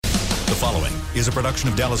The following is a production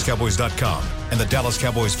of DallasCowboys.com and the Dallas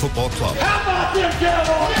Cowboys Football Club. How about them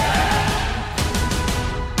Cowboys?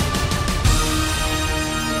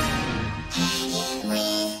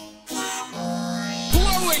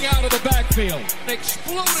 Blowing out of the backfield,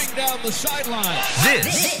 exploding down the sideline.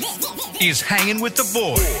 This is Hanging with the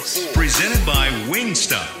Boys, presented by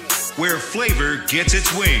Wingstop, where flavor gets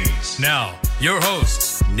its wings. Now, your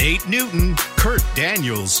hosts, Nate Newton, Kurt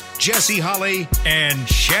Daniels, Jesse Holley, and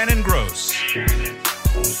Shannon Gross.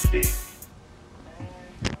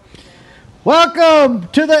 Welcome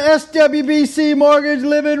to the SWBC Mortgage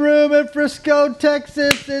Living Room in Frisco,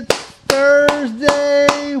 Texas. It's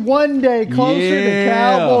Thursday, one day closer to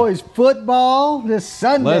Cowboys football this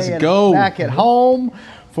Sunday. Let's go. Back at home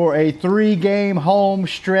for a 3-game home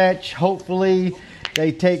stretch. Hopefully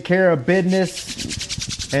they take care of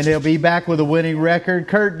business and they'll be back with a winning record.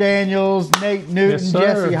 Kurt Daniels, Nate Newton, Yes,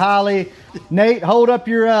 Jesse Holley. Nate, hold up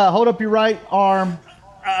your right arm.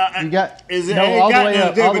 You got is it? no, Ain't all the got way nothing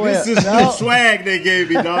up. to do, All the but way this up. is No. the swag they gave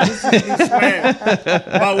me, dog. This is the swag.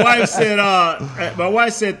 My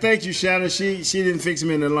wife said, "Thank you, Shannon." She didn't fix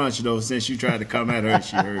me in the lunch though, since you tried to come at her and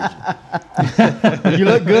she heard you. You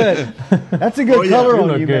look good. That's a good color you on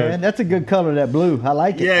look you, good. man. That's a good color, that blue. I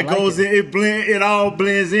like it. Yeah, I it like goes in. It all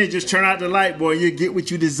blends in. Just turn out the light, boy. You get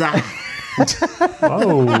what you desire.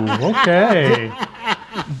 Oh, okay.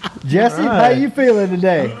 Jesse, All how right. you feeling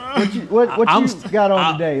today? What you got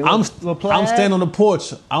on today? I'm plaid? standing on the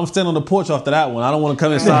porch. I'm standing on the porch after that one. I don't want to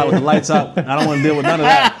come inside with the lights out. I don't want to deal with none of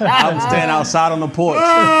that. I'm standing outside on the porch.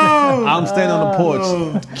 I'm standing on the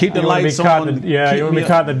porch. Keep the lights on. You want to be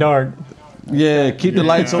caught in the dark. Yeah, keep the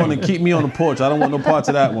lights on and keep me on the porch. I don't want no parts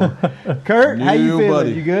of that one. Kurt, how you You, feeling?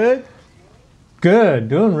 buddy. You good? Good,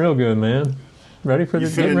 doing real good, man. Ready for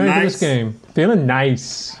this? feeling Getting ready for nice? this game. Feeling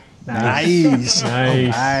nice. Nice.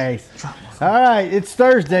 Nice. Nice. All right, it's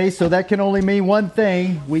Thursday, so that can only mean one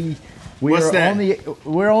thing. We're on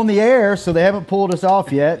the air, so they haven't pulled us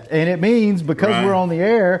off yet, and it means because Right. we're on the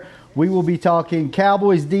air, we will be talking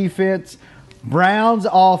Cowboys defense, Browns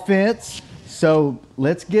offense. So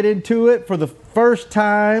let's get into it. For the first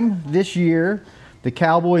time this year, the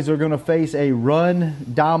Cowboys are going to face a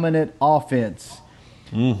run-dominant offense.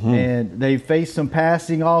 Mm-hmm. And they faced some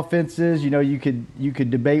passing offenses. You know, you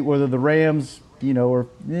could debate whether the Rams, are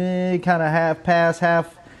kind of half pass,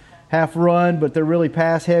 half run, but they're really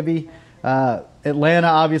pass heavy. Atlanta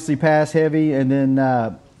obviously pass heavy, and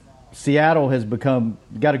then Seattle has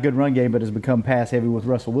got a good run game, but has become pass heavy with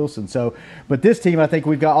Russell Wilson. So, but this team, I think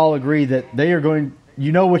we've got all agree that they are going.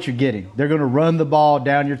 You know what you're getting. They're going to run the ball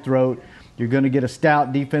down your throat. You're going to get a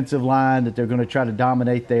stout defensive line that they're going to try to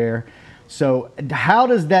dominate there. So how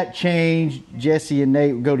does that change, Jesse and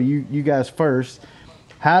Nate? We'll go to you guys first.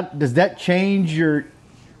 How does that change your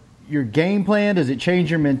game plan? Does it change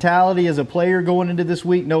your mentality as a player going into this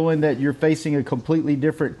week, knowing that you're facing a completely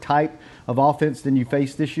different type of offense than you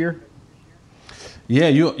faced this year? Yeah,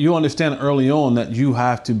 you understand early on that you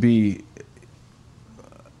have to be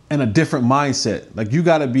in a different mindset. Like you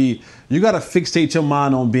gotta fixate your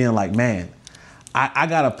mind on being like, man, I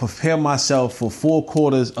got to prepare myself for 4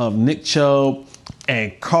 quarters of Nick Chubb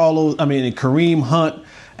and Kareem Hunt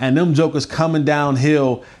and them jokers coming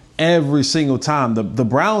downhill every single time. The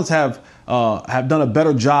Browns have done a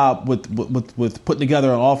better job with putting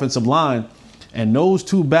together an offensive line. And those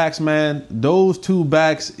two backs, man, you're talking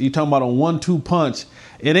about a 1-2 punch.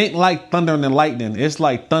 It ain't like thundering and lightning. It's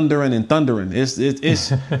like thundering and thundering.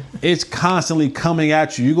 It's constantly coming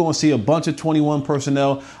at you. You're going to see a bunch of 21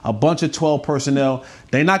 personnel, a bunch of 12 personnel.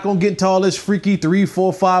 They're not going to get into all this freaky 3,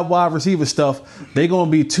 4, 5 wide receiver stuff. They're going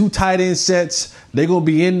to be 2 tight end sets. They're going to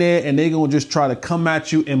be in there, and they're going to just try to come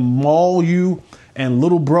at you and maul you and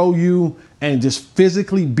little bro you and just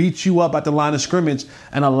physically beat you up at the line of scrimmage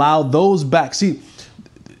and allow those back. See,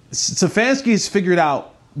 Stefanski has figured out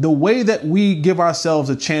the way that we give ourselves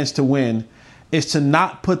a chance to win is to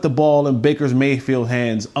not put the ball in Baker Mayfield's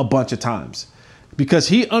hands a bunch of times, because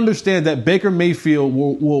he understands that Baker Mayfield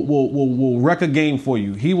will wreck a game for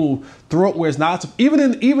you. He will throw it where it's not. Even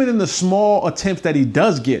in the small attempts that he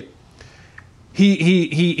does get,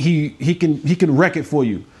 he can wreck it for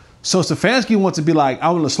you. So Stefanski wants to be like, I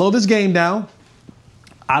want to slow this game down.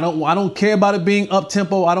 I don't care about it being up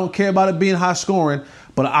tempo. I don't care about it being high scoring.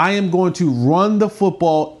 But I am going to run the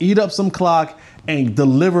football, eat up some clock, and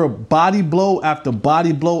deliver body blow after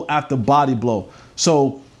body blow after body blow.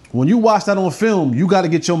 So when you watch that on film, you got to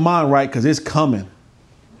get your mind right because it's coming.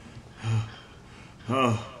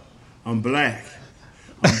 I'm black.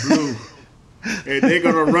 I'm blue. And they're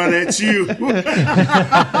going to run at you.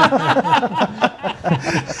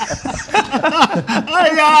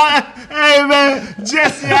 Hey, man,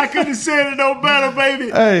 Jesse, I couldn't have said it no better,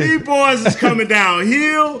 baby. Hey. These boys is coming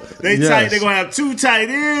downhill. They're going to have 2 tight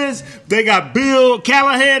ends. They got Bill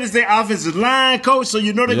Callahan as their offensive line coach, so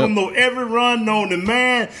you know they're going to know every run known to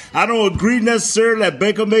man. I don't agree necessarily that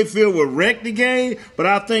Baker Mayfield will wreck the game, but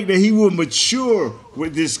I think that he will mature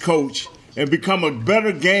with this coach and become a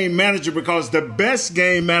better game manager, because the best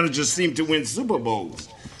game managers seem to win Super Bowls,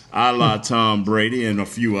 a la Tom Brady and a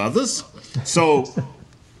few others. So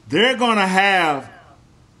they're going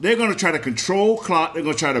to try to control clock. They're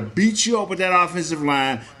going to try to beat you up with that offensive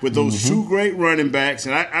line with those 2 great running backs.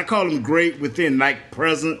 And I call them great within, like,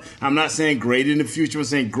 present. I'm not saying great in the future. I'm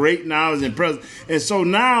saying great now is in present. And so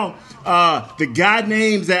now the guy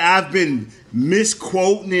names that I've been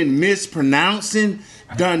misquoting and mispronouncing,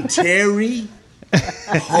 Terry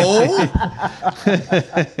Ho.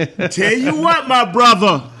 Tell you what, my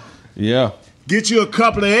brother. Yeah. Get you a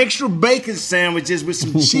couple of extra bacon sandwiches with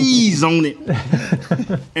some cheese on it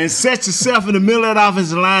and set yourself in the middle of that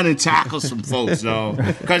offensive line and tackle some folks, dog.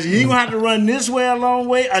 Because you ain't going to have to run this way a long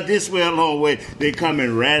way or this way a long way. They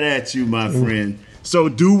coming right at you, my friend. So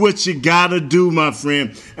do what you got to do, my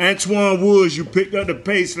friend. Antoine Woods, you picked up the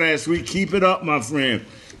pace last week. Keep it up, my friend.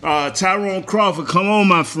 Tyrone Crawford, come on,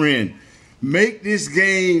 my friend. Make this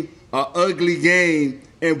game an ugly game,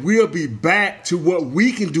 and we'll be back to what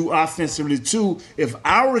we can do offensively, too, if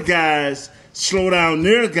our guys slow down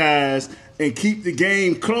their guys and keep the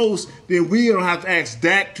game close. Then we don't have to ask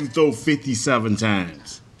Dak to throw 57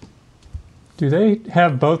 times. Do they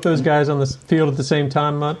have both those guys on the field at the same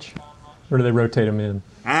time much, or do they rotate them in?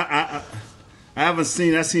 I haven't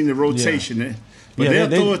seen. I've seen the rotation, but Yeah,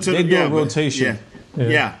 they'll throw it to they the do a rotation.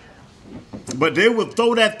 Yeah. But they will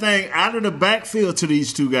throw that thing out of the backfield to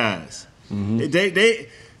these 2 guys. Mm-hmm.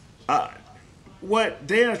 What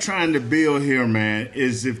they are trying to build here, man,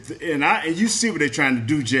 is and you see what they're trying to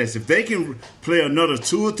do, Jess. If they can play another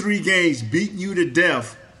 2 or 3 games, beating you to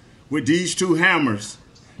death with these 2 hammers,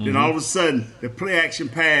 then all of a sudden the play action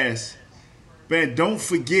pass. Man, don't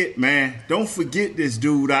forget this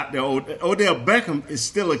dude out there. Odell Beckham is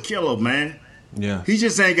still a killer, man. Yeah. He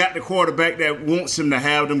just ain't got the quarterback that wants him to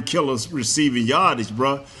have them killers receiving yardage,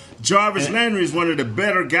 bro. Jarvis Landry is one of the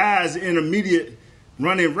better guys in intermediate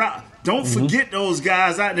running route. Don't forget those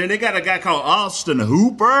guys out there. They got a guy called Austin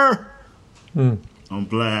Hooper. I'm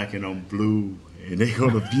black and I'm blue, and they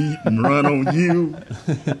gonna beat and run on you.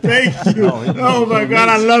 Thank you. Oh my God,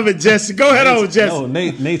 I love it, Jesse. Go ahead, Jesse. No,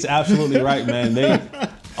 Nate's absolutely right, man. They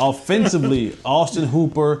offensively, Austin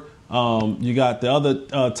Hooper. You got the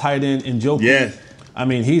other tight end in Njoku. Yes. I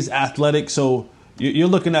mean, he's athletic, so you're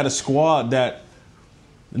looking at a squad that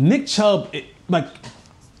Nick Chubb,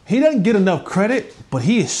 he doesn't get enough credit, but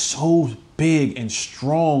he is so big and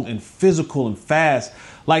strong and physical and fast.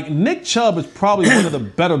 Like, Nick Chubb is probably one of the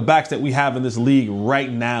better backs that we have in this league right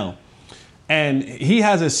now. And he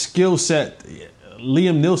has a skill set,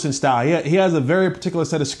 Liam Nielsen style. He has a very particular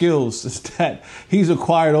set of skills that he's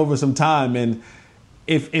acquired over some time. And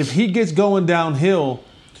if he gets going downhill,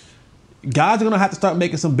 guys are going to have to start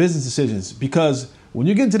making some business decisions, because when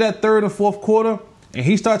you get into that 3rd or 4th quarter and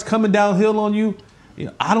he starts coming downhill on you,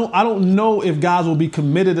 I don't know if guys will be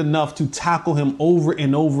committed enough to tackle him over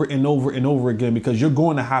and over and over and over again, because you're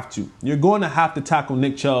going to have to. You're going to have to tackle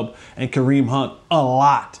Nick Chubb and Kareem Hunt a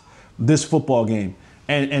lot this football game.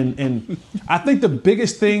 And I think the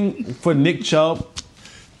biggest thing for Nick Chubb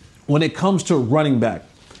when it comes to running back,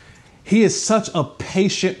 he is such a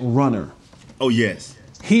patient runner. Oh, yes.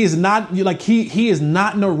 He is not he is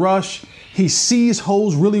not in a rush. He sees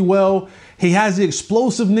holes really well. He has the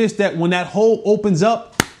explosiveness that when that hole opens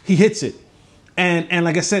up, he hits it. And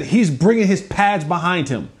like I said, he's bringing his pads behind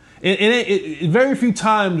him. Very few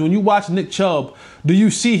times when you watch Nick Chubb do you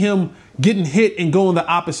see him getting hit and going the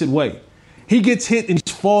opposite way. He gets hit and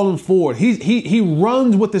he's falling forward. He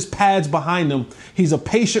runs with his pads behind him. He's a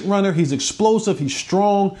patient runner. He's explosive. He's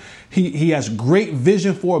strong. He has great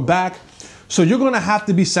vision for a back. So you're going to have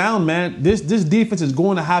to be sound, man. This defense is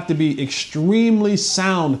going to have to be extremely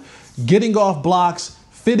sound, getting off blocks,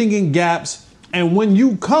 fitting in gaps. And when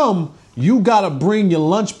you come, you got to bring your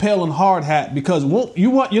lunch pail and hard hat, because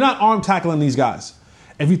you're not arm tackling these guys.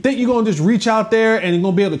 If you think you're going to just reach out there and you're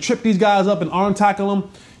going to be able to trip these guys up and arm tackle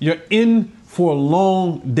them, you're in for a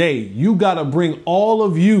long day. You got to bring all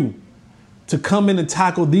of you to come in and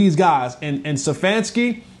tackle these guys. And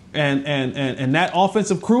Stefanski and that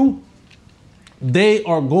offensive crew, they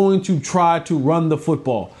are going to try to run the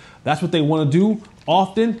football. That's what they want to do.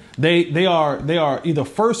 Often they are either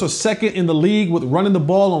first or second in the league with running the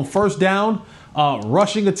ball on first down,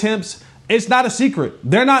 rushing attempts, It's not a secret.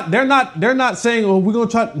 They're not saying, "Oh, we're gonna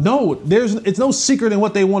try." No, it's no secret in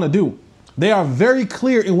what they want to do. They are very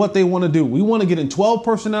clear in what they want to do. We want to get in 12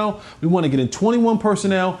 personnel. We want to get in 21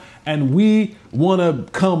 personnel, and we want to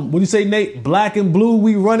come. What do you say, Nate? Black and blue.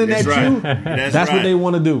 We running That's at right. you. That's That's right. what they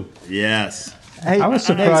want to do. Yes. Hey, I was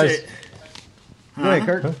surprised. Go ahead,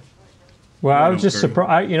 Kurt. Well, I was just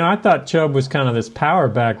surprised. I thought Chubb was kind of this power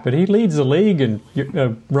back, but he leads the league in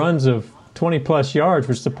runs of 20-plus yards,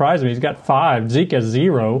 which surprised me. He's got 5. Zeke has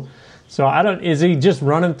 0. So is he just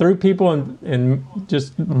running through people and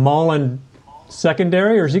just mauling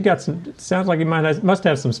secondary, or has he got some? It sounds like he must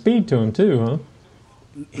have some speed to him too, huh?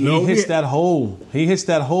 He hits that hole. He hits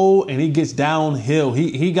that hole, and he gets downhill.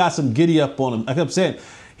 He got some giddy up on him. Like I'm saying,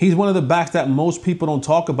 he's one of the backs that most people don't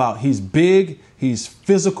talk about. He's big, he's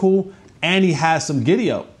physical, and he has some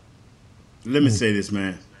giddy up. Let me say this,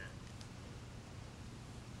 man.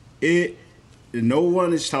 No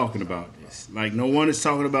one is talking about this. Like, no one is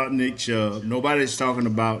talking about Nick Chubb. Nobody is talking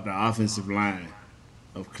about the offensive line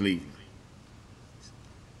of Cleveland.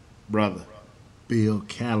 Brother, Bill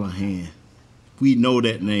Callahan. We know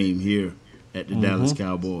that name here at the Dallas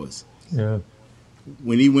Cowboys. Yeah.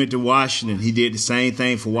 When he went to Washington, he did the same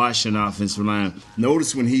thing for Washington offensive line.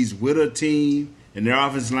 Notice when he's with a team and their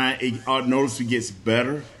offensive line, notice he gets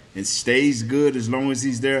better and stays good as long as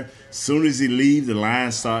he's there. As soon as he leaves, the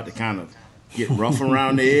lines start to kind of get rough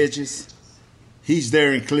around the edges. He's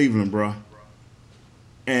there in Cleveland, bro.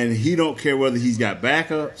 And he don't care whether he's got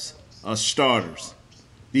backups or starters.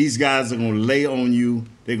 These guys are going to lay on you.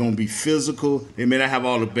 They're going to be physical. They may not have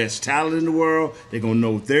all the best talent in the world. They're going to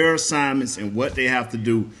know their assignments and what they have to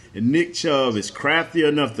do. And Nick Chubb is crafty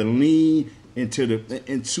enough to lean into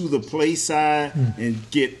the play side and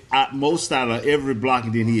get most out of every block,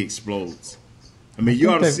 and then he explodes. I mean, you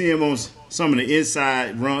ought to see him on some of the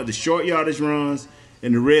inside run, the short yardage runs,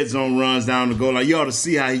 and the red zone runs down the goal line. You ought to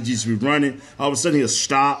see how he just be running. All of a sudden, he'll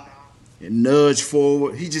stop and nudge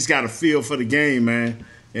forward. He just got a feel for the game, man.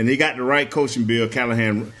 And they got the right coaching, Bill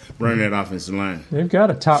Callahan, running that offensive line. They've got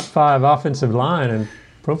a top 5 offensive line, and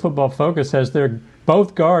Pro Football Focus has their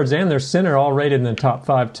both guards and their center all rated in the top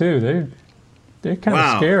 5 too. They're kind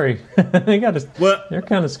of scary. They're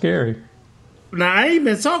kind of scary. Now, I ain't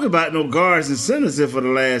been talking about no guards and centers here for the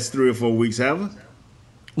last 3 or 4 weeks, have I?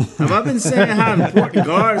 Have I been saying how important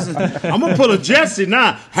guards are? I'm going to pull a Jesse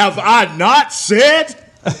now. Have I not said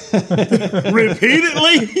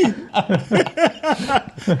repeatedly?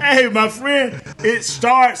 Hey, my friend, it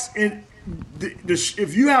starts in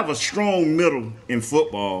if you have a strong middle in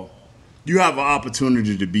football, you have an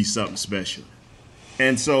opportunity to be something special.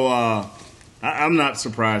 And so I'm not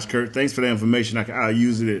surprised, Kurt. Thanks for the information. I'll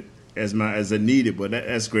use it as I need it, but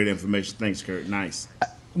that's great information. Thanks, Kurt. Nice.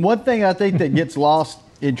 One thing I think that gets lost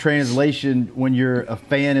in translation when you're a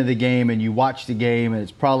fan of the game and you watch the game, and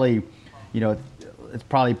it's probably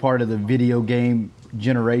part of the video game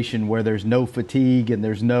generation where there's no fatigue and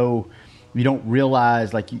you don't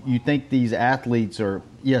realize, like, you think these athletes are,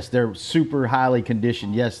 yes, they're super highly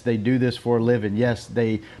conditioned. Yes, they do this for a living. Yes,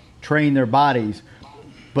 they train their bodies.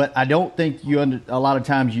 But I don't think a lot of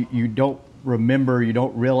times you don't remember, you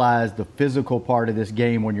don't realize the physical part of this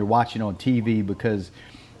game when you're watching on TV, because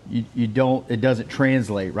it doesn't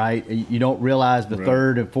translate, right? You don't realize the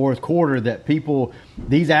third and fourth quarter that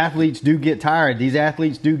these athletes do get tired. These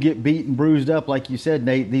athletes do get beat and bruised up, like you said,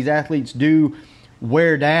 Nate. These athletes do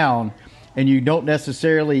wear down, and you don't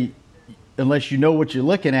necessarily, unless you know what you're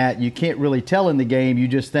looking at, you can't really tell in the game. You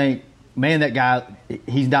just think, man, that guy,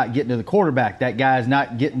 he's not getting to the quarterback. That guy's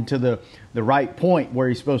not getting to the right point where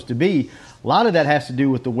he's supposed to be. A lot of that has to do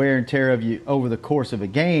with the wear and tear of you over the course of a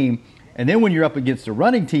game. And then when you're up against a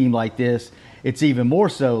running team like this, it's even more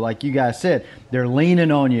so. Like you guys said, they're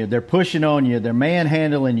leaning on you, they're pushing on you, they're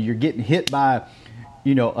manhandling you, you're getting hit by,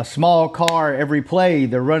 a small car every play,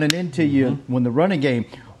 they're running into you when the running game.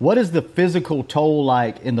 What is the physical toll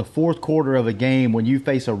like in the fourth quarter of a game when you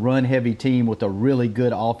face a run-heavy team with a really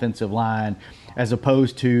good offensive line, as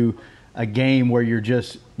opposed to a game where you're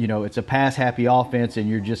just, it's a pass-happy offense and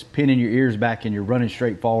you're just pinning your ears back and you're running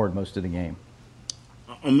straight forward most of the game?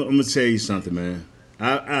 I'm going to tell you something, man.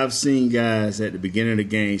 I've seen guys at the beginning of the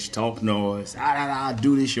games talk noise,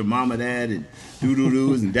 do this, your mama, that, and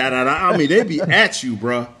do-do-do's and da-da-da. I mean, they be at you,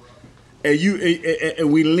 bro.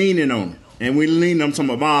 And we leaning on them. And I'm talking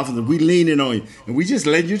about my offense, we leaning on you. And we just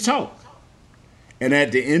letting you talk. And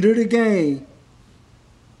at the end of the game,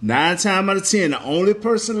 9 times out of 10, the only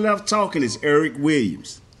person left talking is Eric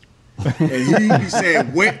Williams. And he be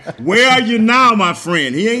saying, where are you now, my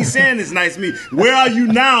friend? He ain't saying it's nice to me. Where are you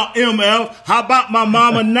now, MF? How about my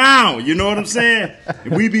mama now? You know what I'm saying?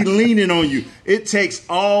 We be leaning on you. It takes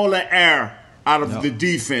all the air out of the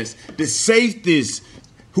defense. The safeties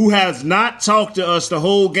who has not talked to us the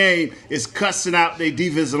whole game is cussing out their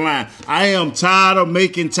defensive line. I am tired of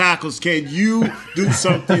making tackles. Can you do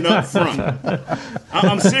something up front?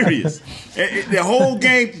 I'm serious. The whole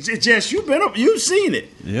game, Jess, you've seen it.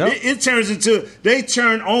 Yep. It turns into they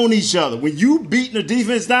turn on each other. When you beating the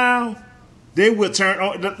defense down, they will turn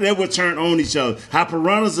on each other. How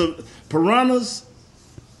piranhas.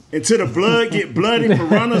 Until the blood get bloody,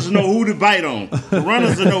 piranhas know who to bite on.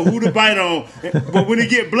 Piranhas know who to bite on. But when they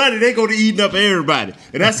get bloody, they go to eating up everybody.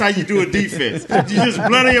 And that's how you do a defense. You just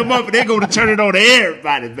bloody them up, and they go to turn it on to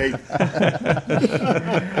everybody, baby.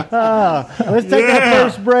 Let's take our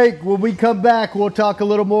first break. When we come back, we'll talk a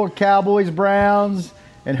little more Cowboys, Browns,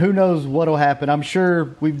 and who knows what will happen. I'm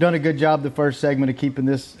sure we've done a good job the first segment of keeping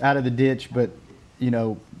this out of the ditch, but,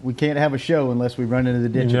 we can't have a show unless we run into the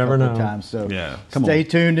ditch a couple of times. So stay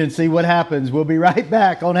tuned and see what happens. We'll be right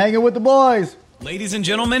back on Hanging with the Boys. Ladies and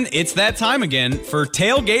gentlemen, it's that time again for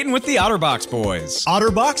Tailgating with the OtterBox Boys.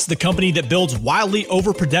 OtterBox, the company that builds wildly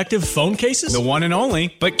overprotective phone cases? The one and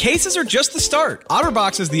only. But cases are just the start.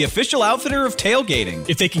 OtterBox is the official outfitter of tailgating.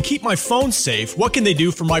 If they can keep my phone safe, what can they do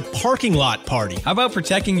for my parking lot party? How about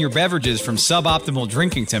protecting your beverages from suboptimal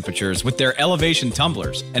drinking temperatures with their elevation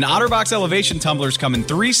tumblers? And OtterBox elevation tumblers come in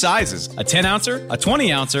 3 sizes, a 10-ouncer, a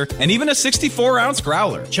 20-ouncer, and even a 64-ounce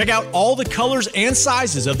growler. Check out all the colors and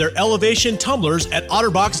sizes of their elevation tumblers at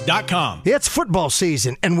OtterBox.com. It's football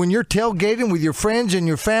season, and when you're tailgating with your friends and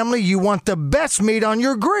your family, you want the best meat on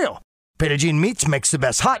your grill. Petit Meats makes the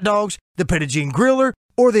best hot dogs, the Petit Griller,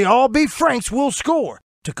 or the all-beef Franks will score.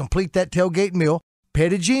 To complete that tailgate meal,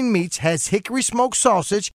 Petit Meats has hickory smoked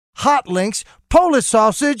sausage, hot links, Polish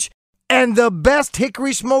sausage, and the best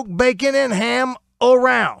hickory smoked bacon and ham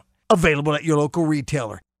around. Available at your local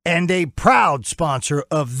retailer. And a proud sponsor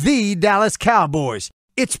of the Dallas Cowboys.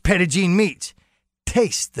 It's Petit Meats.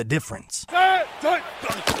 Taste the difference. We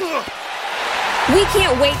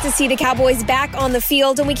can't wait to see the Cowboys back on the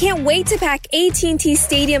field, and we can't wait to pack AT&T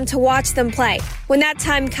Stadium to watch them play. When that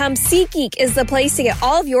time comes, SeatGeek is the place to get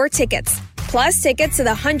all of your tickets. Plus, tickets to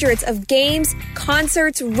the hundreds of games,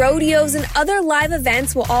 concerts, rodeos, and other live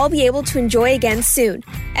events we'll all be able to enjoy again soon.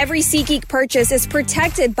 Every SeatGeek purchase is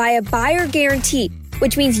protected by a buyer guarantee,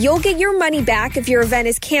 which means you'll get your money back if your event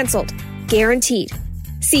is canceled. Guaranteed.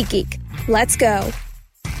 SeatGeek. Let's go.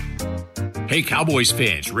 Hey, Cowboys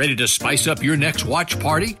fans, ready to spice up your next watch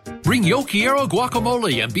party? Bring Yo Quiero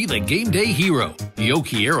guacamole and be the game day hero. Yo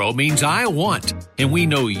Quiero means I want, and we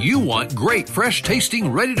know you want great,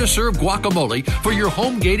 fresh-tasting, ready-to-serve guacamole for your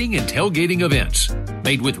home gating and tailgating events.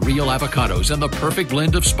 Made with real avocados and the perfect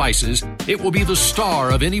blend of spices, it will be the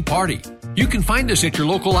star of any party. You can find us at your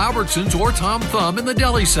local Albertsons or Tom Thumb in the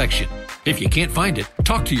deli section. If you can't find it,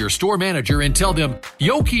 talk to your store manager and tell them,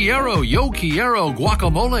 Yo Quiero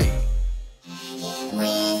guacamole.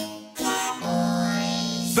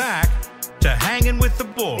 Back to Hanging with the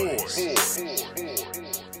Boys.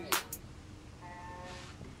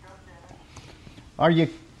 Are you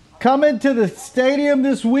coming to the stadium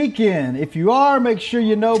this weekend? If you are, make sure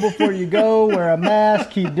you know before you go. Wear a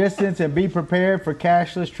mask, keep distance, and be prepared for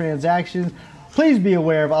cashless transactions. Please be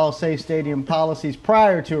aware of all safe stadium policies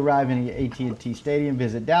prior to arriving at AT&T Stadium.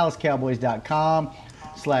 Visit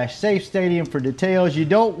DallasCowboys.com/safe stadium for details. You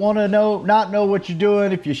don't want to not know what you're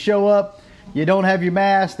doing. If you show up, you don't have your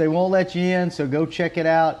mask, they won't let you in, so go check it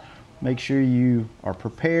out. Make sure you are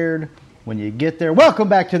prepared when you get there. Welcome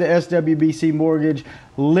back to the SWBC Mortgage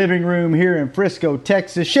Living Room here in Frisco,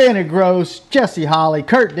 Texas. Shannon Gross, Jesse Holley,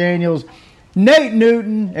 Kurt Daniels, Nate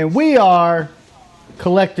Newton, and we are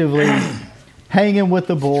collectively hanging with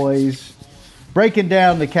the boys, breaking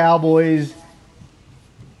down the Cowboys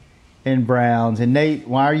and Browns. And Nate,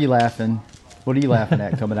 why are you laughing? What are you laughing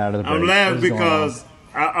at coming out of the break? I'm laughing because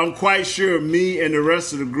I'm quite sure me and the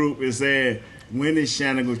rest of the group is saying, when is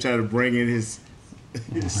Shannon going to try to bring in his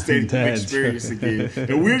stadium experience again?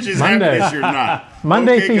 And we're just happy that you're not.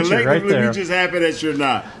 Monday feature right there. We're just happy that you're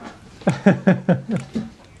not.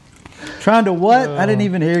 Trying to what? I didn't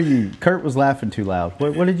even hear you. Kurt was laughing too loud.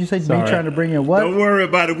 What did you say? Me trying to bring in what? Don't worry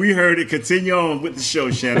about it. We heard it. Continue on with the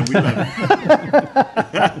show, Shannon. We love it.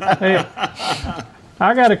 Hey,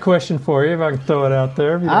 I got a question for you if I can throw it out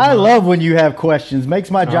there. I love when you have questions.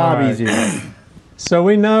 Makes my job easier. So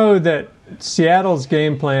we know that Seattle's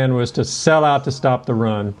game plan was to sell out to stop the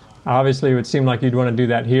run. Obviously, it would seem like you'd want to do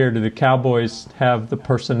that here. Do the Cowboys have the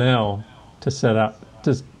personnel to sell out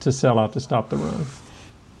to stop the run?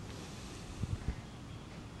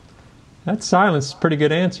 That silence is a pretty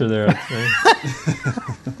good answer there, I'd say.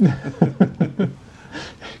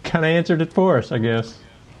 Kind of answered it for us, I guess.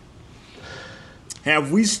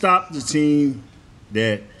 Have we stopped the team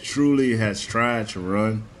that truly has tried to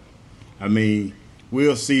run? I mean,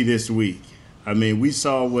 we'll see this week. I mean, we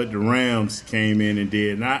saw what the Rams came in and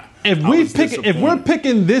did. If we're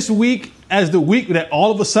picking this week as the week that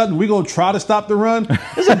all of a sudden we're going to try to stop the run,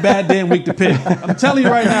 this is a bad damn week to pick. I'm telling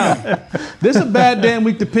you right now, this is a bad damn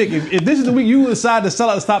week to pick. If this is the week you decide to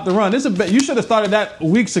sell out to stop the run, you should have started that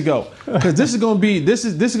weeks ago, because this is going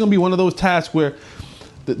to be one of those tasks where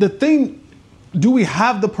the thing. Do we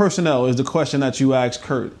have the personnel is the question that you asked,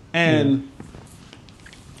 Kurt. And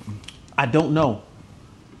I don't know.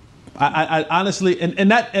 I honestly,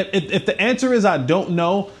 and that if the answer is I don't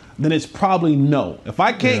know, then it's probably no. If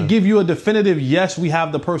I can't give you a definitive yes, we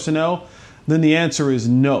have the personnel, then the answer is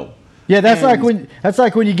no. Yeah, that's like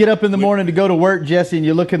when you get up in the morning to go to work, Jesse, and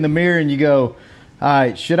you look in the mirror and you go, all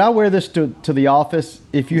right, should I wear this to the office?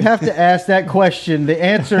 If you have to ask that question, the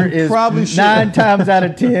answer is probably 9 times out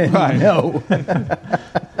of 10, right. No.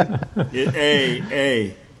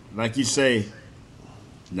 Hey, like you say,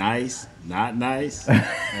 nice, not nice.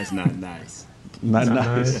 That's not nice. Not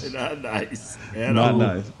nice. Not nice. Not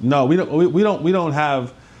nice. No, we don't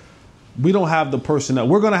have the personnel.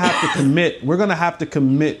 We're gonna have to commit. We're gonna have to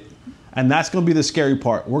commit, and that's gonna be the scary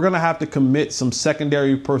part. We're gonna have to commit some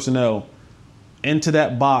secondary personnel into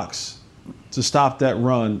that box to stop that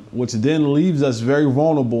run, which then leaves us very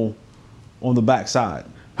vulnerable on the backside.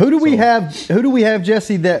 Who do we have,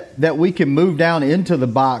 Jesse, that we can move down into the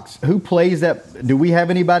box? Who plays that? Do we have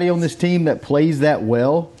anybody on this team that plays that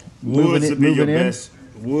well? Woods would be your best.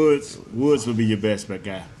 Woods would be your best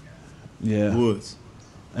guy. Yeah, Woods.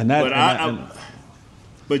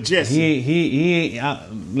 But Jesse, he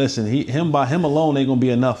ain't. Listen, him alone ain't gonna be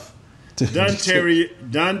enough.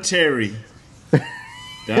 Don Terry.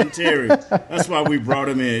 That's why we brought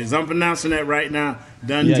him in. Is I'm pronouncing that right now?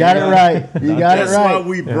 You got it right. That's why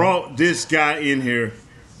we brought this guy in here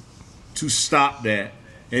to stop that.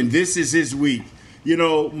 And this is his week. You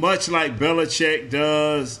know, much like Belichick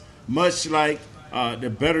does, much like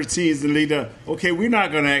the better teams in the league. Okay, we're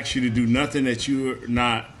not going to ask you to do nothing that you're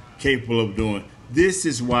not capable of doing. This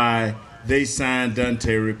is why they signed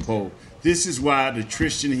Dontari Poe. This is why the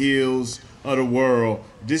Tristan Hills of the world,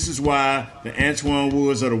 this is why the Antoine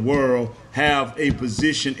Woods of the world have a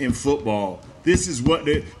position in football. This is what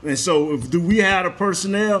and so do we have the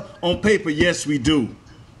personnel on paper? Yes, we do.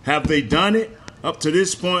 Have they done it up to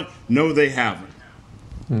this point? No, they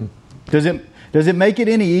haven't. Does it make it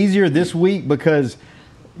any easier this week because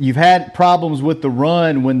you've had problems with the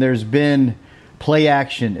run when there's been play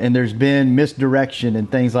action and there's been misdirection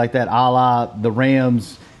and things like that, a la the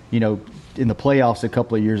Rams, in the playoffs a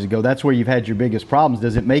couple of years ago? That's where you've had your biggest problems.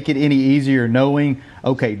 Does it make it any easier knowing,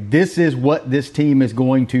 okay, this is what this team is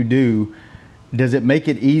going to do? Does it make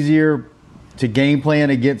it easier to game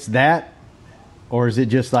plan against that? Or is it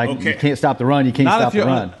just like you can't stop the run, you can't stop the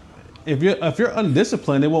run? If you're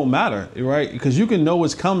undisciplined, it won't matter, right? Because you can know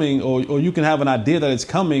what's coming or you can have an idea that it's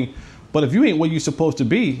coming, but if you ain't where you're supposed to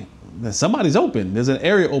be, then somebody's open. There's an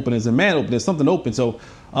area open, there's a man open, there's something open. So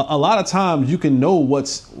a lot of times you can know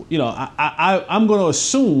what's, I'm going to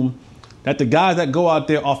assume that the guys that go out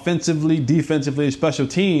there offensively, defensively, special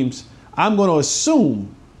teams, I'm going to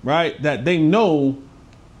assume, right, that they know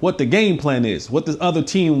what the game plan is, what the other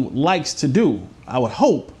team likes to do. I would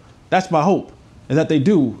hope, that's my hope, is that they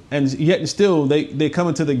do. And yet still they come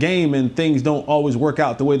into the game and things don't always work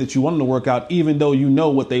out the way that you want them to work out, even though you know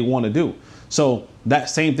what they want to do. So that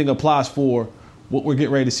same thing applies for what we're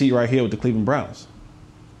getting ready to see right here with the Cleveland Browns.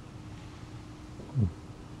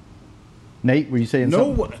 Nate, were you saying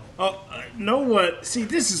something? See,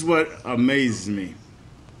 this is what amazes me.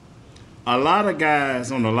 A lot of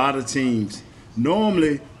guys on a lot of teams,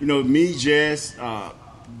 normally, me, Jess,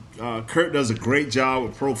 Kurt does a great job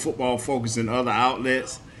with Pro Football Focus and other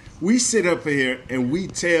outlets. We sit up here and we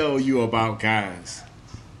tell you about guys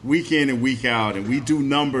week in and week out, and we do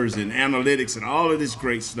numbers and analytics and all of this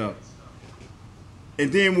great stuff.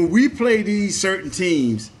 And then when we play these certain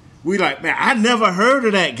teams, we like, man, I never heard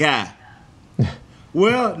of that guy.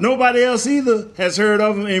 Well, nobody else either has heard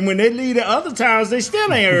of him, and when they leave at other times, they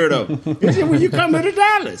still ain't heard of him. It's just when you come here to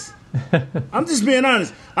Dallas. I'm just being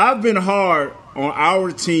honest. I've been hard on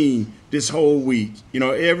our team this whole week.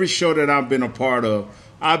 Every show that I've been a part of,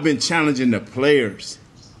 I've been challenging the players.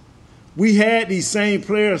 We had these same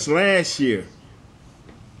players last year.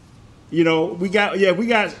 We got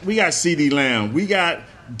CeeDee Lamb, we got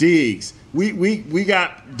Diggs, we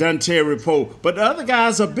got Dontari Poe, but the other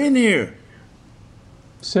guys have been here.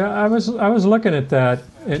 So I was looking at that,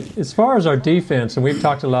 as far as our defense, and we've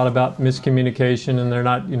talked a lot about miscommunication, and they're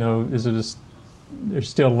not, they're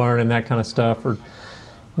still learning that kind of stuff. Or,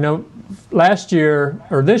 last year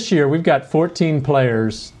or this year, we've got 14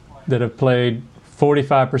 players that have played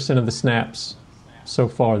 45% of the snaps so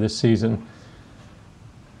far this season.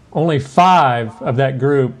 Only 5 of that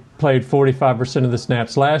group played 45% of the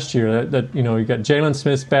snaps last year. You got Jalen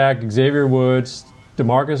Smith back, Xavier Woods,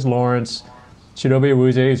 DeMarcus Lawrence, Chidobe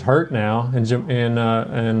Awuzie, he's hurt now,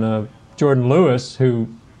 and Jordan Lewis, who,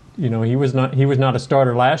 he was not a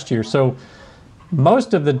starter last year. So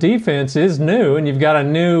most of the defense is new, and you got a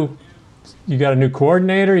new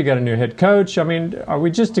coordinator, you got a new head coach. I mean, are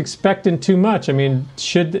we just expecting too much? I mean,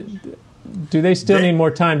 do they still need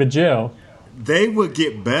more time to gel? They would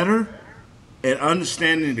get better at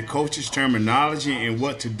understanding the coach's terminology and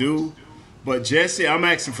what to do. But, Jesse, I'm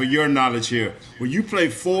asking for your knowledge here. When you play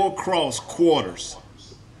 4 cross quarters,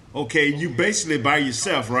 okay, you basically by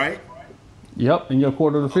yourself, right? Yep, in your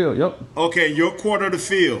quarter of the field, yep. Okay, your quarter of the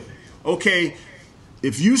field. Okay,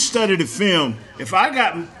 if you study the film, if I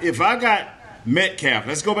got Metcalf,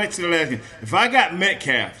 let's go back to the last game. If I got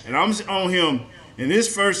Metcalf and I'm on him and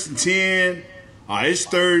it's 1st and 10, or it's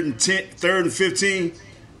 3rd and 15,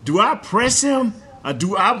 do I press him or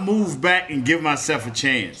do I move back and give myself a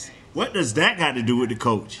chance? What does that got to do with the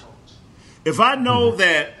coach? If I know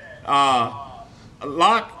that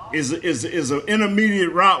Locke is an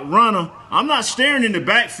intermediate route runner, I'm not staring in the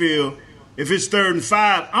backfield. If it's 3rd and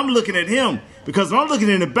 5, I'm looking at him because I'm looking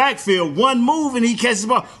in the backfield, one move and he catches the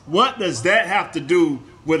ball. What does that have to do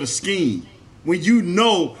with a scheme? When you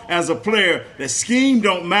know as a player that scheme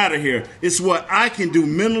don't matter here, it's what I can do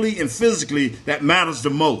mentally and physically that matters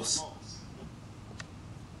the most.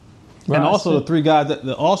 And also the three guys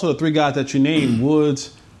that you named,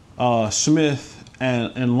 Woods, Smith,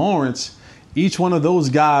 and Lawrence. Each one of those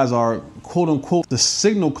guys are quote unquote the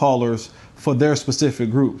signal callers for their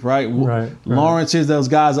specific group, right? Lawrence is those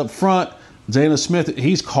guys up front. Jalen Smith,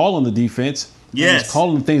 he's calling the defense. Yes. He's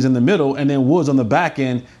calling things in the middle, and then Woods on the back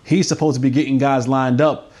end, he's supposed to be getting guys lined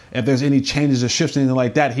up. If there's any changes or shifts, anything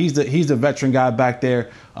like that, he's the veteran guy back there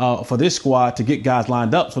for this squad to get guys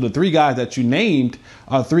lined up. So the 3 guys that you named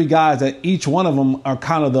are 3 guys that each one of them are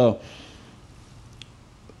kind of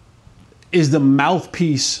the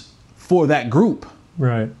mouthpiece for that group.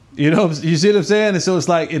 Right. You see what I'm saying? And so it's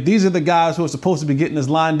like, if these are the guys who are supposed to be getting us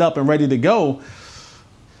lined up and ready to go,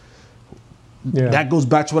 that goes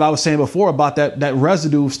back to what I was saying before about that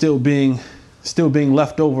residue still being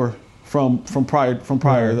left over from prior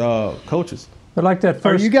coaches. But like that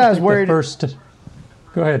first, are you guys worried?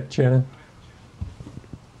 Go ahead, Shannon.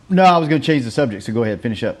 No, I was going to change the subject, so go ahead,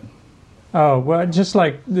 finish up. Oh, well, just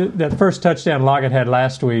like that first touchdown Lockett had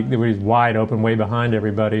last week, that was wide open, way behind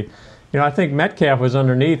everybody. I think Metcalf was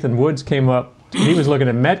underneath, and Woods came up. He was looking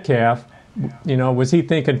at Metcalf. Was he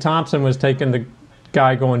thinking Thompson was taking the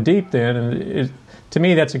guy going deep then? And to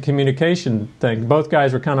me, that's a communication thing. Both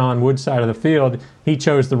guys were kind of on Woods' side of the field. He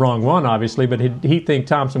chose the wrong one, obviously, but he think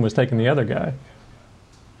Thompson was taking the other guy.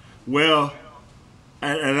 Well,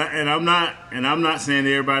 and I'm not saying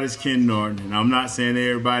everybody's Ken Norton, and I'm not saying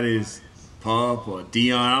everybody's Pup or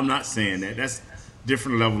Dion. I'm not saying that. That's a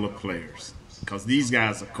different level of players because these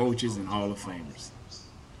guys are coaches and Hall of Famers.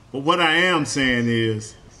 But what I am saying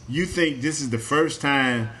is, you think this is the first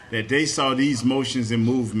time that they saw these motions and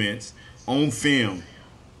movements on film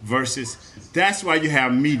versus that's why you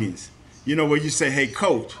have meetings, where you say, hey,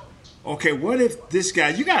 coach, okay, what if this guy,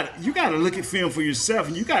 you got to look at film for yourself,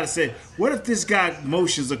 and you got to say, what if this guy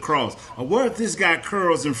motions across? Or what if this guy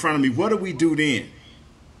curls in front of me? What do we do then?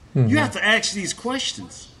 Mm-hmm. You have to ask these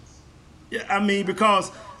questions. I mean,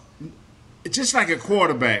 because it's just like a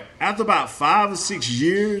quarterback. After about 5 or 6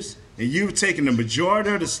 years, and you've taken the majority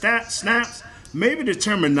of the snaps, maybe the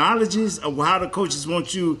terminologies of how the coaches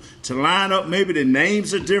want you to line up, maybe the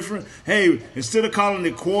names are different. Hey, instead of calling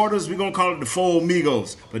it quarters, we're going to call it the four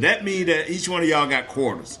amigos. But that means that each one of y'all got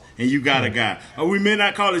quarters, and you got a guy. Or we may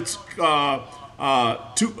not call it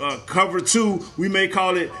cover 2. We may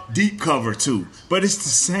call it deep cover 2. But it's the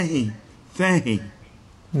same thing.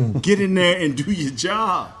 Get in there and do your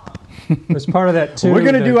job. It's part of that, too. We're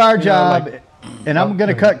going to do our job, and I'm going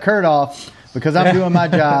to cut Kurt off because I'm doing my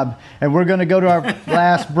job, and we're going to go to our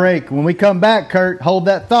last break. When we come back, Kurt, hold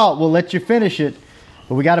that thought. We'll let you finish it,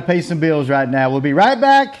 but we got to pay some bills right now. We'll be right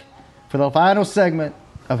back for the final segment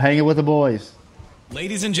of Hanging with the Boys.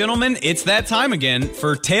 Ladies and gentlemen, it's that time again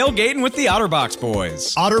for Tailgating with the OtterBox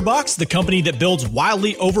Boys. OtterBox, the company that builds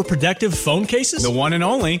wildly overprotective phone cases? The one and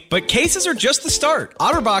only. But cases are just the start.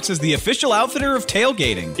 OtterBox is the official outfitter of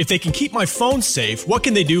tailgating. If they can keep my phone safe, what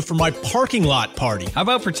can they do for my parking lot party? How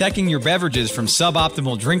about protecting your beverages from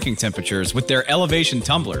suboptimal drinking temperatures with their elevation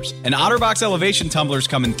tumblers? And OtterBox elevation tumblers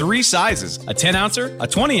come in 3 sizes: a 10-ouncer, a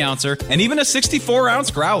 20-ouncer, and even a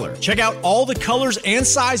 64-ounce growler. Check out all the colors and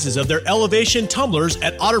sizes of their elevation tumblers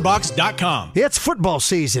at OtterBox.com. It's football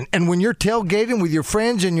season, and when you're tailgating with your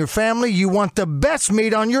friends and your family, you want the best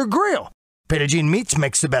meat on your grill. Petit Meats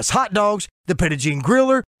makes the best hot dogs, the Petit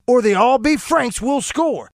Griller, or the all-beef Franks will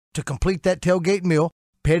score. To complete that tailgate meal,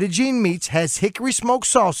 Petit Meats has hickory smoked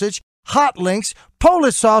sausage, hot links,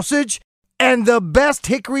 Polish sausage, and the best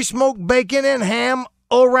hickory smoked bacon and ham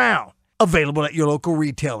around. Available at your local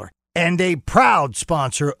retailer. And a proud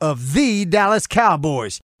sponsor of the Dallas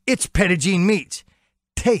Cowboys. It's Petit Meats.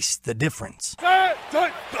 Taste the difference. We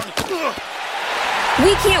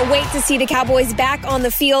can't wait to see the Cowboys back on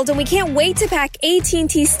the field, and we can't wait to pack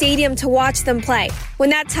AT&T Stadium to watch them play.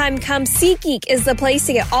 When that time comes, SeatGeek is the place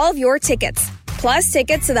to get all of your tickets. Plus,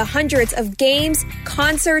 tickets to the hundreds of games,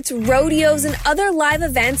 concerts, rodeos, and other live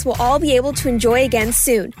events we'll all be able to enjoy again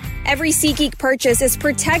soon. Every SeatGeek purchase is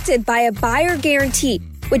protected by a buyer guarantee,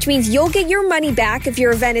 which means you'll get your money back if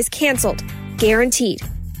your event is canceled. Guaranteed.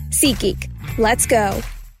 SeatGeek. Let's go.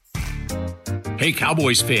 Hey,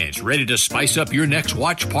 Cowboys fans, ready to spice up your next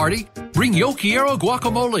watch party? Bring Yo Quiero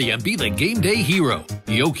guacamole and be the game day hero.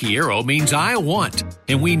 Yo Quiero means I want,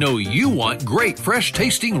 and we know you want great,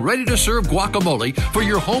 fresh-tasting, ready-to-serve guacamole for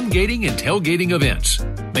your home gating and tailgating events.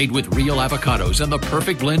 Made with real avocados and the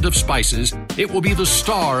perfect blend of spices, it will be the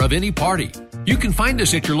star of any party. You can find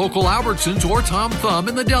us at your local Albertsons or Tom Thumb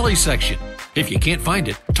in the deli section. If you can't find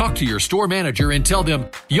it, talk to your store manager and tell them,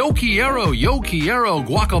 Yo Quiero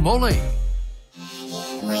guacamole.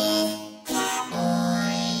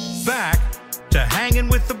 Back to Hanging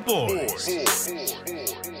with the Boys.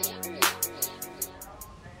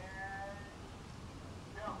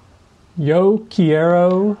 Yo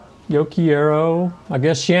Quiero. I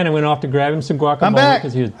guess Shannon went off to grab him some guacamole. I'm back.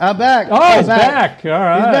 I'm back. Oh, he's back. All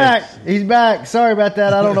right. He's back. Sorry about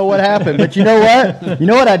that. I don't know what happened. But you know what? You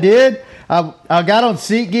know what I did? I got on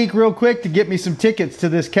SeatGeek real quick to get me some tickets to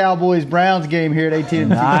this Cowboys-Browns game here at AT&T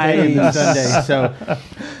Stadium this Sunday. So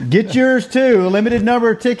get yours, too. A limited number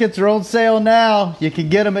of tickets are on sale now. You can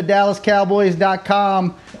get them at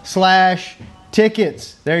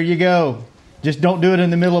DallasCowboys.com/tickets. There you go. Just don't do it in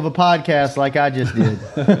the middle of a podcast like I just did.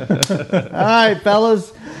 All right,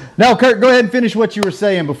 fellas. Now, Kurt, go ahead and finish what you were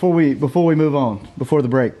saying before we move on, before the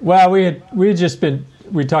break. Well, we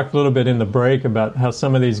talked a little bit in the break about how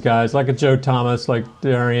some of these guys, like a Joe Thomas, like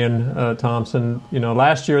Darian Thompson,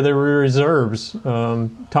 last year they were reserves.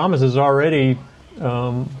 Thomas has already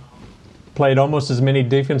played almost as many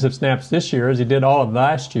defensive snaps this year as he did all of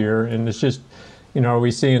last year, and it's just, are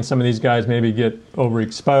we seeing some of these guys maybe get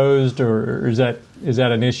overexposed, or is that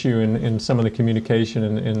an issue in some of the communication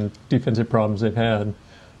and defensive problems they've had?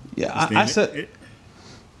 Yeah, I said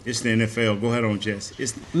it's the NFL. Go ahead on, Jess.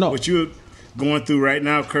 What you're going through right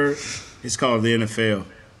now, Kurt, it's called the NFL.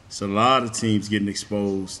 It's a lot of teams getting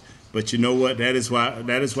exposed. But you know what? That is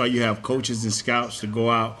why you have coaches and scouts to go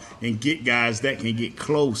out and get guys that can get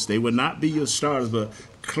close. They will not be your starters, but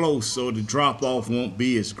close, so the drop-off won't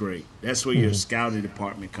be as great. That's where your scouting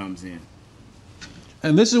department comes in.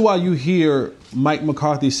 And this is why you hear Mike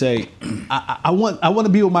McCarthy say, I want to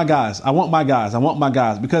be with my guys. I want my guys.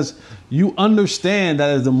 Because you understand that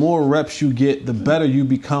as the more reps you get, the better you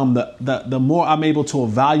become, the more I'm able to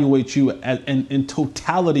evaluate you in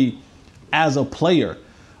totality as a player.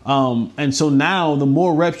 And so now the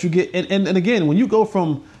more reps you get, and again, when you go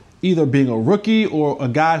from either being a rookie or a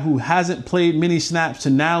guy who hasn't played many snaps to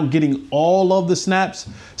now getting all of the snaps.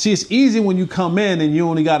 See, it's easy when you come in and you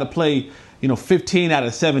only got to play, 15 out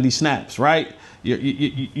of 70 snaps, right?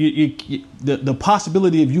 The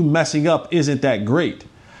possibility of you messing up isn't that great.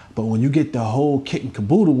 But when you get the whole kit and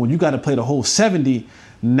caboodle, when you got to play the whole 70,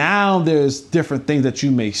 now there's different things that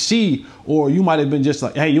you may see, or you might have been just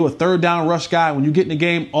like, hey, you're a third down rush guy. When you get in the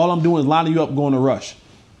game, all I'm doing is lining you up, going to rush.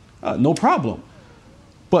 No problem.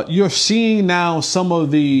 But you're seeing now some of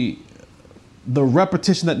the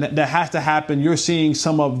repetition that has to happen. You're seeing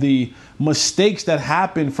some of the mistakes that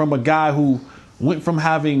happen from a guy who went from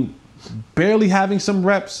barely having some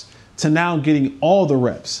reps to now getting all the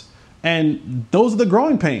reps. And those are the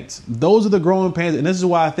growing pains. And this is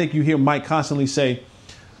why I think you hear Mike constantly say,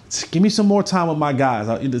 give me some more time with my guys.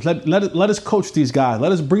 Let us coach these guys.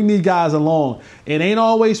 Let us bring these guys along. It ain't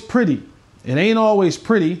always pretty,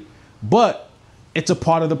 but it's a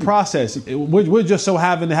part of the process. We're just so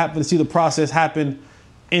happen to see the process happen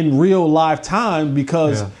in real live time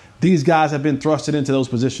because these guys have been thrusted into those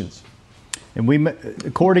positions. And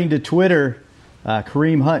according to Twitter,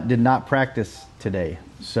 Kareem Hunt did not practice today,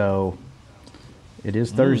 so it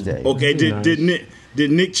is Thursday. Okay,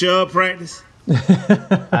 did Nick Chubb practice?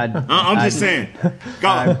 I'm just saying,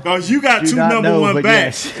 because you got two number one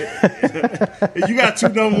backs. Yes. You got two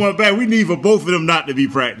number one backs. We need for both of them not to be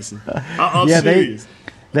practicing. I'm serious.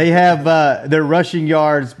 They have their rushing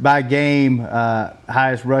yards by game,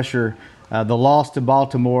 highest rusher. The loss to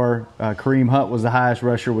Baltimore, Kareem Hunt was the highest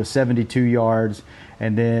rusher with 72 yards.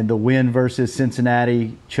 And then the win versus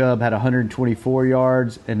Cincinnati, Chubb had 124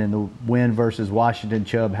 yards. And then the win versus Washington,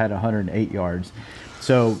 Chubb had 108 yards.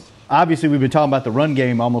 So obviously we've been talking about the run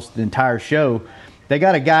game almost the entire show. They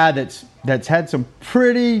got a guy that's had some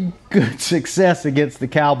pretty good success against the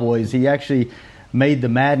Cowboys. He actually made the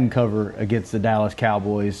Madden cover against the Dallas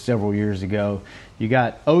Cowboys several years ago. You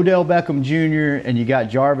got Odell Beckham Jr. and you got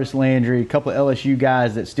Jarvis Landry, a couple of LSU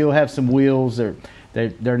guys that still have some wheels.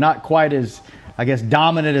 They're not quite as, I guess,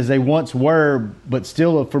 dominant as they once were, but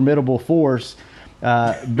still a formidable force.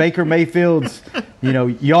 Baker Mayfield's,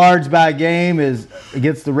 yards by game is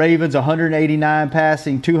against the Ravens, 189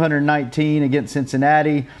 passing, 219 against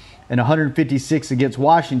Cincinnati, and 156 against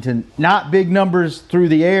Washington. Not big numbers through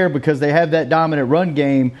the air because they have that dominant run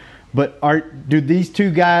game, but do these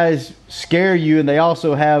two guys scare you? And they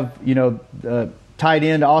also have, tight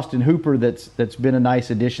end Austin Hooper that's been a nice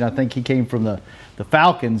addition. I think he came from the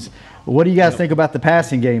Falcons. What do you guys think about the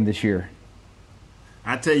passing game this year?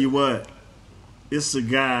 I tell you what, it's a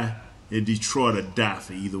guy in Detroit to die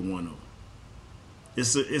for either one of them.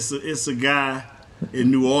 It's a guy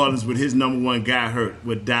in New Orleans with his number one guy hurt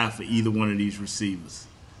would die for either one of these receivers.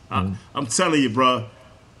 I'm telling you, bro,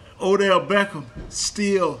 Odell Beckham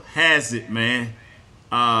still has it, man.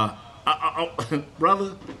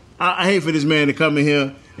 Brother, I hate for this man to come in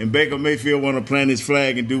here and Baker Mayfield want to plant his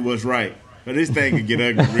flag and do what's right. But this thing could get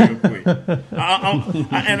ugly real quick.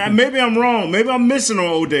 Maybe I'm wrong. Maybe I'm missing on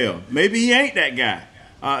Odell. Maybe he ain't that guy.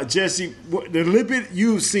 Jesse, the little bit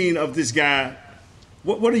you've seen of this guy,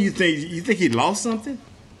 what do you think? You think he lost something?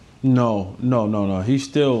 No. He's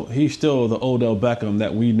still the Odell Beckham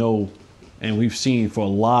that we know and we've seen for a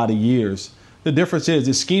lot of years. The difference is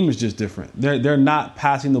the scheme is just different. They're not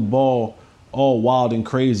passing the ball all wild and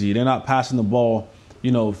crazy. They're not passing the ball,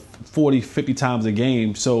 40, 50 times a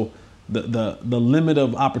game. So the limit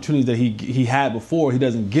of opportunities that he had before, he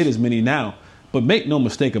doesn't get as many now. But make no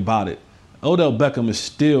mistake about it, Odell Beckham is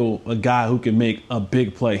still a guy who can make a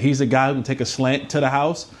big play. He's a guy who can take a slant to the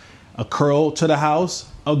house, a curl to the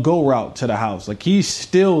house, a go route to the house. Like, he's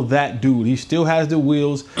still that dude. He still has the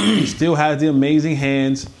wheels. He still has the amazing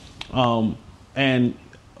hands. And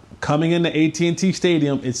coming into AT&T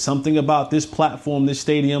Stadium, it's something about this platform, this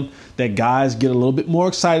stadium, that guys get a little bit more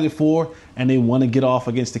excited for, and they want to get off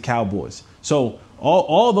against the Cowboys. So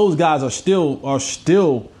all those guys are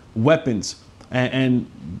still weapons. And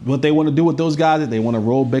what they want to do with those guys is they want to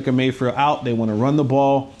roll Baker Mayfield out, they want to run the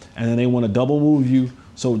ball, and then they want to double move you.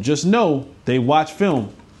 So just know they watch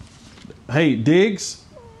film. Hey, Diggs,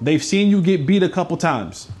 they've seen you get beat a couple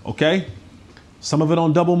times, okay? Some of it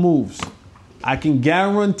on double moves. I can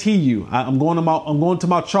guarantee you, I'm going to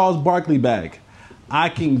my Charles Barkley bag. I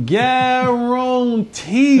can guarantee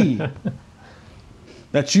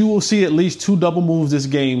that you will see at least 2 double moves this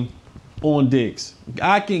game on Diggs.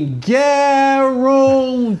 I can guarantee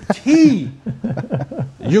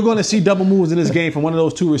you're going to see double moves in this game from one of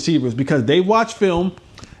those 2 receivers because they watch film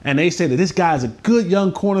and they say that this guy is a good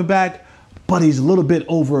young cornerback, but he's a little bit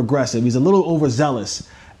over-aggressive. He's a little overzealous.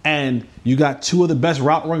 And you got 2 of the best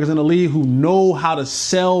route runners in the league who know how to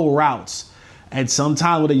sell routes. And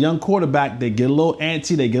sometimes with a young quarterback, they get a little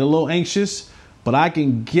antsy, they get a little anxious. But I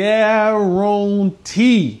can guarantee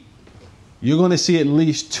you're going to see at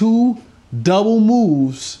least 2 double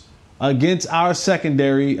moves against our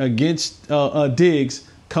secondary, against Diggs,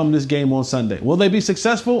 come this game on Sunday. Will they be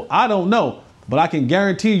successful? I don't know. But I can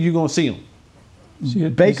guarantee you're going to see them.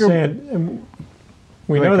 Baker...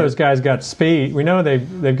 We know those guys got speed. We know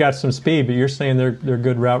they've got some speed, but you're saying they're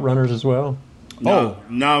good route runners as well? No,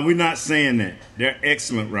 we're not saying that. They're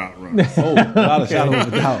excellent route runners. Without a shadow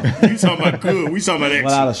of a doubt. You talking about good? We talking about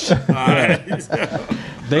excellent.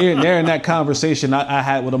 They're in that conversation I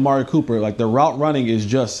had with Amari Cooper. Like, the route running is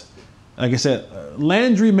just, like I said,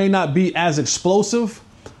 Landry may not be as explosive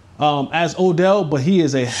as Odell, but he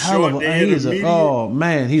is a hell of a.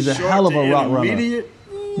 He's a hell of a route runner.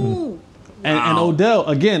 And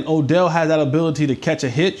Odell has that ability to catch a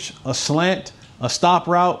hitch, a slant, a stop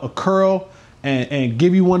route, a curl, and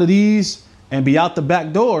give you one of these, and be out the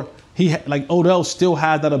back door, like Odell still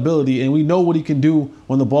has that ability, and we know what he can do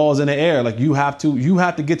when the ball is in the air. Like you have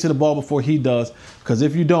to get to the ball before he does, because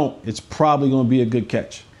if you don't, it's probably going to be a good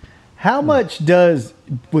catch. How much does,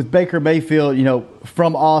 with Baker Mayfield,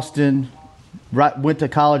 from Austin, went to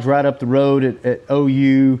college right up the road at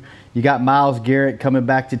OU, you got Myles Garrett coming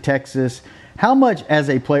back to Texas. How much as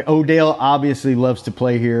a player, Odell obviously loves to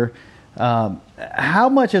play here. How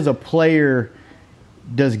much as a player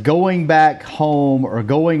does going back home or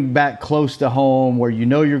going back close to home where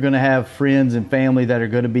you're going to have friends and family that are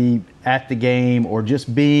going to be at the game, or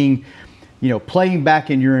just being, playing back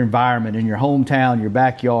in your environment, in your hometown, your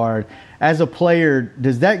backyard, as a player,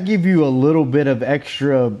 does that give you a little bit of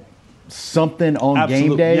extra something on Absolutely.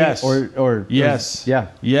 Game day? Yes. Or yes. Yeah.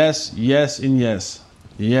 Yes, and yes.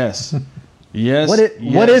 Yes. Yes.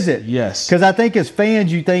 What is it? Yes. Because I think as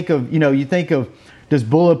fans, you think of does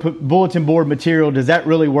bulletin board material, does that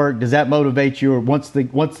really work? Does that motivate you? Or once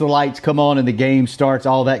the lights come on and the game starts,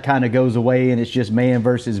 all that kind of goes away and it's just man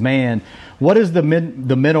versus man. What is the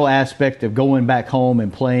mental aspect of going back home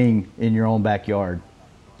and playing in your own backyard?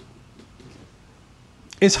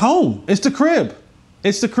 It's home. It's the crib.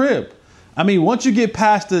 It's the crib. I mean, once you get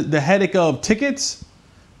past the headache of tickets,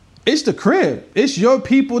 it's the crib. It's your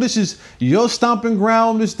people. This is your stomping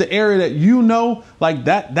ground. This is the area that like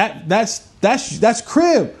that's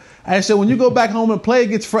crib. And so when you go back home and play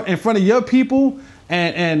against in front of your people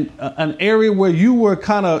and an area where you were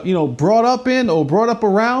kind of brought up in or brought up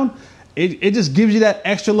around, it just gives you that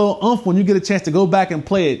extra little oomph when you get a chance to go back and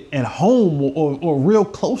play it at home or real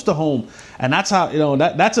close to home. And that's how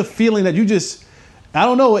that's a feeling that you just, I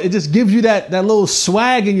don't know, it just gives you that little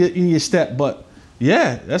swag in your step. But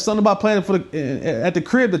yeah, that's something about playing at the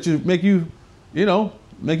crib that make you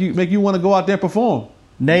want to go out there and perform.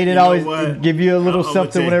 Nate, it always give you a little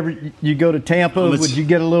something whenever you go to Tampa. Would you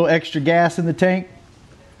get a little extra gas in the tank?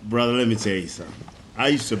 Brother, let me tell you something. I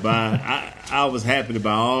used to buy, I was happy to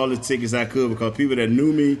buy all the tickets I could, because people that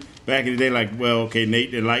knew me back in the day, like, well, okay,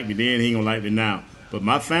 Nate didn't like me then, he ain't gonna like me now. But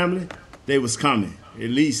my family, they was coming, at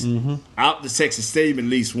least out to Texas Stadium at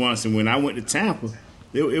least once. And when I went to Tampa,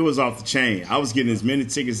 it was off the chain. I was getting as many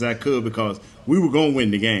tickets as I could because we were going to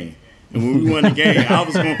win the game. And when we won the game, I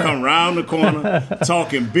was going to come around the corner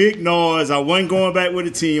talking big noise. I wasn't going back with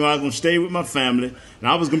the team. I was going to stay with my family. And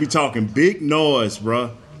I was going to be talking big noise,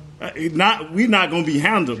 bro. We're not going to be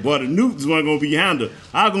handled. Boy, the Newtons weren't going to be handled.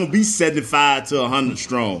 I was going to be 75 to 100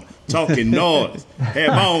 strong, talking noise. Had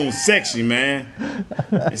my own section, man.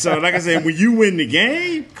 And so, like I said, when you win the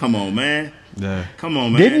game, come on, man. Yeah. Come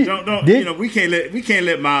on, man. We can't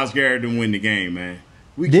let Myles Garrett win the game, man.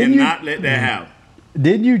 We cannot let that happen.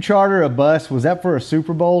 Didn't you charter a bus? Was that for a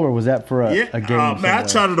Super Bowl or was that for a game? Man, I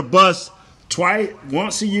chartered a bus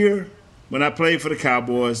once a year when I played for the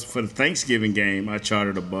Cowboys for the Thanksgiving game. I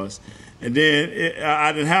chartered a bus, and then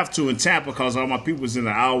I didn't have to in Tampa because all my people was in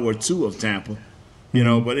an hour or two of Tampa,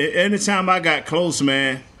 But anytime I got close,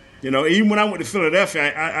 man, even when I went to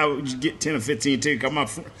Philadelphia, I would get 10 or 15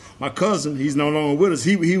 tickets. My cousin, he's no longer with us.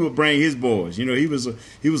 He would bring his boys. He was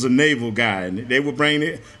a naval guy, and they would bring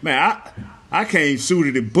it. Man, I came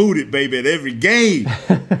suited and booted, baby, at every game.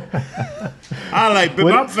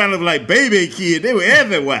 My family was like baby kids. They were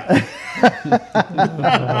everywhere.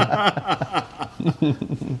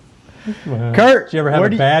 Wow. Kurt, did you ever have a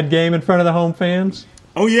bad game in front of the home fans?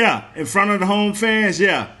 Oh, yeah. In front of the home fans,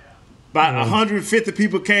 yeah. About 150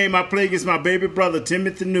 people came. I played against my baby brother,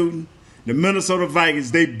 Timothy Newton. The Minnesota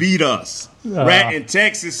Vikings, they beat us right in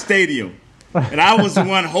Texas Stadium. And I was the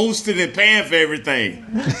one hosting and paying for everything.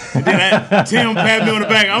 And then Tim pat me on the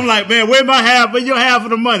back. I'm like, man, where my half? Where your half of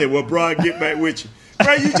the money? Well, bro, I'll get back with you.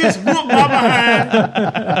 Bro, you just whooped my behind.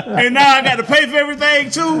 And now I got to pay for everything,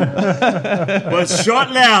 too. But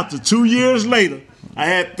shortly after, 2 years later, I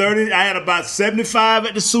had about 75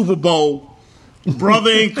 at the Super Bowl,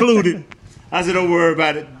 brother included. I said, don't worry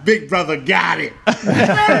about it. Big brother got it.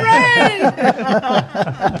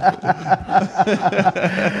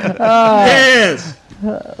 Yes.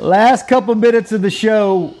 Last couple minutes of the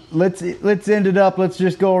show. Let's end it up. Let's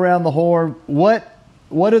just go around the horn. What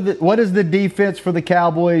does the defense for the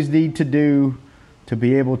Cowboys need to do to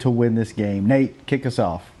be able to win this game? Nate, kick us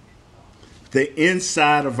off. The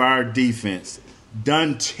inside of our defense,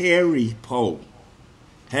 Dontari Poe,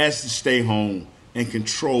 has to stay home and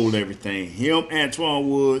control everything. Him, Antoine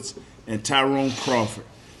Woods, and Tyrone Crawford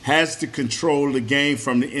has to control the game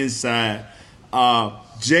from the inside.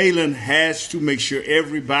 Jalen has to make sure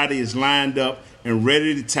everybody is lined up and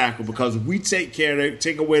ready to tackle, because if we take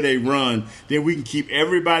away their run, then we can keep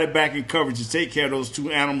everybody back in coverage and take care of those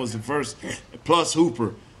two animals at first, plus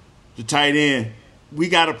Hooper, the tight end. we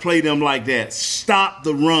got to play them like that. Stop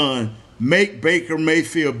the run. Make Baker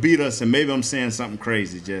Mayfield beat us. And maybe I'm saying something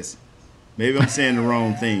crazy, Jesse. Maybe I'm saying the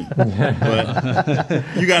wrong thing. But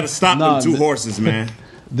you got to stop them two horses, man.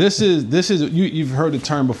 This is you've heard the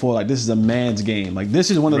term before, like this is a man's game. Like this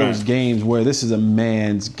is one of those games where this is a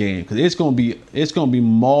man's game because it's gonna be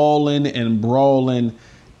mauling and brawling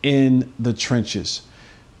in the trenches.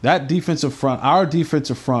 That defensive front, our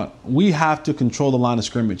defensive front, we have to control the line of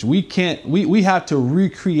scrimmage. We have to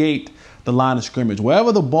recreate the line of scrimmage.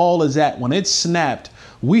 Wherever the ball is at, when it's snapped,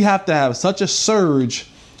 we have to have such a surge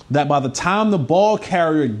that by the time the ball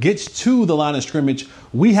carrier gets to the line of scrimmage,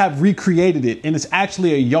 we have recreated it, and it's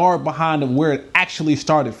actually a yard behind of where it actually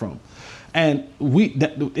started from. And you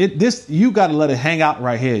got to let it hang out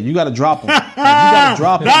right here. You got to drop them. Like, you got to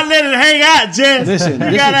drop them. Not let it hang out, Jess. Listen,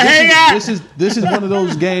 you got to hang out. This is one of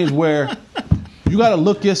those games where you got to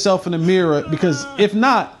look yourself in the mirror because if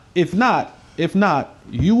not,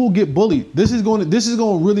 you will get bullied. This is going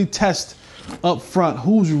to really test up front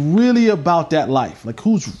who's really about that life. Like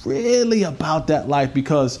who's really about that life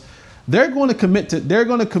because they're going to commit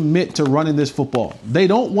to running this football. They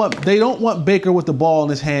don't want Baker with the ball in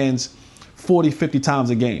his hands 40, 50 times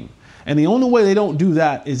a game. And the only way they don't do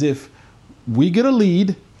that is if we get a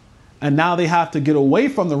lead and now they have to get away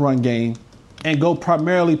from the run game and go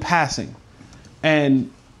primarily passing.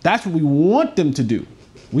 And that's what we want them to do.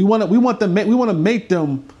 We want to make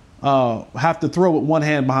them have to throw with one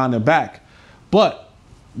hand behind their back. But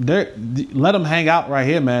let them hang out right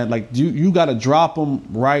here, man. Like you got to drop them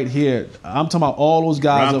right here. I'm talking about all those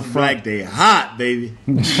guys up front. Like they hot, baby.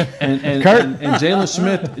 and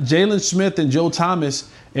Jalen Smith and Joe Thomas.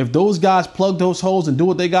 If those guys plug those holes and do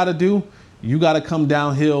what they got to do, you got to come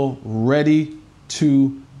downhill ready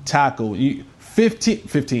to tackle.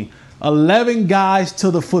 11 guys to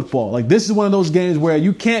the football. Like this is one of those games where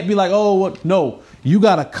you can't be like, oh, what? No, you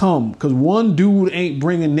got to come because one dude ain't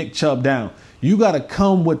bringing Nick Chubb down. You got to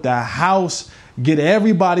come with the house, get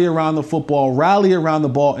everybody around the football, rally around the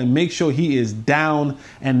ball, and make sure he is down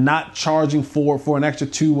and not charging for an extra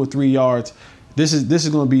 2 or 3 yards. This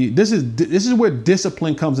is where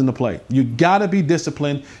discipline comes into play. You got to be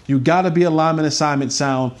disciplined. You got to be alignment assignment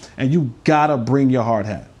sound, and you got to bring your hard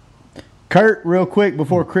hat. Kurt, real quick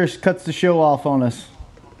before Chris cuts the show off on us.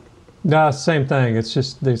 No, same thing. It's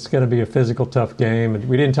going to be a physical, tough game.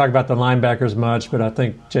 We didn't talk about the linebackers much, but I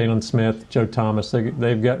think Jalen Smith, Joe Thomas,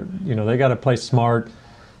 they've got they got to play smart,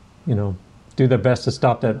 do their best to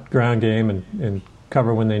stop that ground game and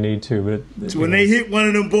cover when they need to. But when they hit one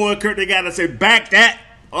of them boys, Kurt, they got to say back that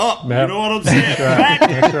up. Yep. You know what I'm saying?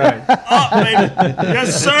 That's right. Up, baby.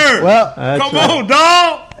 Yes, sir. Well, come on,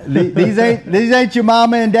 dog. These ain't your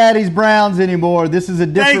mama and daddy's Browns anymore. This is a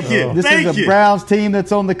different. This is a Browns team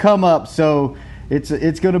that's on the come up. So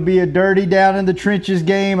it's going to be a dirty down in the trenches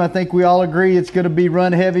game. I think we all agree it's going to be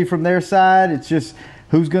run heavy from their side. It's just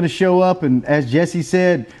who's going to show up, and as Jesse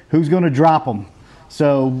said, who's going to drop them.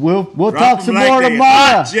 So we'll talk some more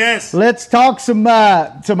tomorrow. Let's talk some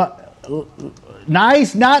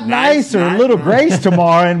nice, not nice, or a little grace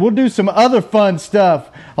tomorrow, and we'll do some other fun stuff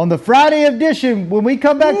on the Friday edition when we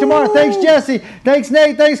come back tomorrow. Thanks, Jesse. Thanks,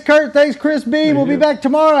 Nate. Thanks, Kurt. Thanks, Chris B. We'll be back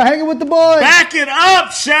tomorrow hanging with the boys. Back it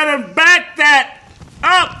up, Shannon. Back that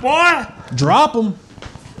up, boy. Drop them.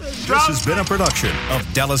 This has been a production of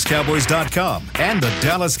DallasCowboys.com and the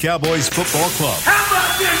Dallas Cowboys Football Club. How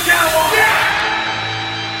about this, Cowboys? Yeah!